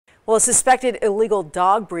Well, a suspected illegal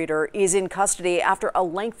dog breeder is in custody after a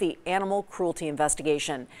lengthy animal cruelty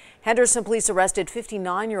investigation. Henderson police arrested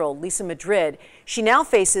 59-year-old Lisa Madrid. She now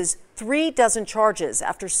faces 36 charges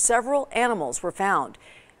after several animals were found.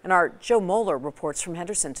 And our Moeller reports from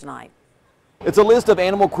Henderson tonight. It's a list of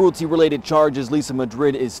animal cruelty related charges Lisa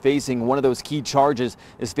Madrid is facing. One of those key charges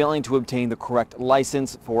is failing to obtain the correct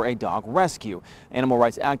license for a dog rescue. Animal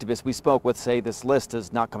rights activists we spoke with say this list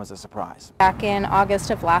does not come as a surprise. Back in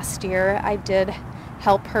August of last year, I did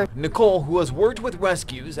help her. Nicole, who has worked with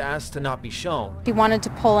rescues, asked to not be shown. She wanted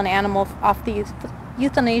to pull an animal off the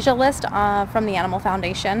euthanasia list from the Animal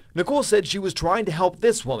Foundation. Nicole said she was trying to help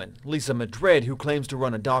this woman, Lisa Madrid, who claims to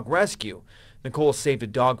run a dog rescue. Nicole saved a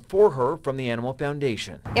dog for her from the Animal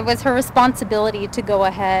Foundation. It was her responsibility to go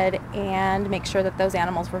ahead and make sure that those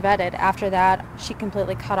animals were vetted. After that, she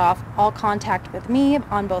completely cut off all contact with me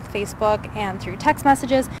on both Facebook and through text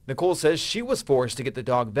messages. Nicole says she was forced to get the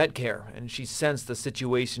dog vet care, and she sensed the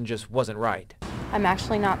situation just wasn't right. I'm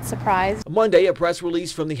actually not surprised. Monday, a press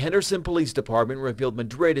release from the Henderson Police Department revealed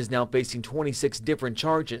Madrid is now facing 26 different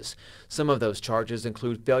charges. Some of those charges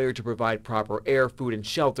include failure to provide proper air, food, and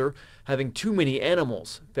shelter, having too many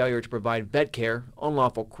animals, failure to provide vet care,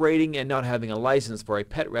 unlawful crating, and not having a license for a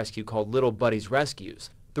pet rescue called Little Buddies Rescues.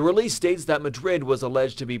 The release states that Madrid was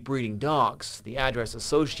alleged to be breeding dogs. The address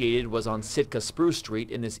associated was on Sitka Spruce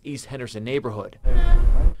Street in this East Henderson neighborhood.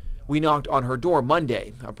 We knocked on her door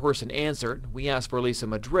Monday. A person answered. We asked for Lisa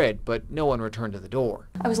Madrid, but no one returned to the door.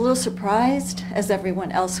 I was a little surprised, as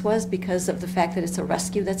everyone else was, because of the fact that it's a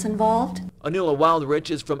rescue that's involved. Anila Wildrich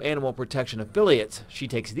is from Animal Protection Affiliates. She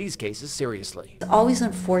takes these cases seriously. It's always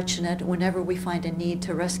unfortunate whenever we find a need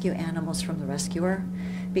to rescue animals from the rescuer,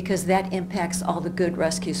 because that impacts all the good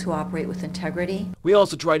rescues who operate with integrity. We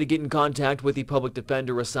also tried to get in contact with the public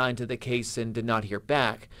defender assigned to the case and did not hear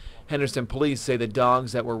back. Henderson police say the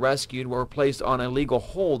dogs that were rescued were placed on a legal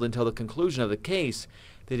hold until the conclusion of the case.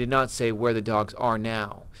 They did not say where the dogs are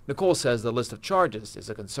now. Nicole says the list of charges is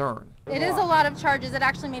a concern. It is a lot of charges. It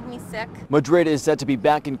actually made me sick. Madrid is set to be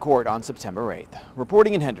back in court on September 8th.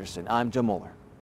 Reporting in Henderson, I'm Moeller.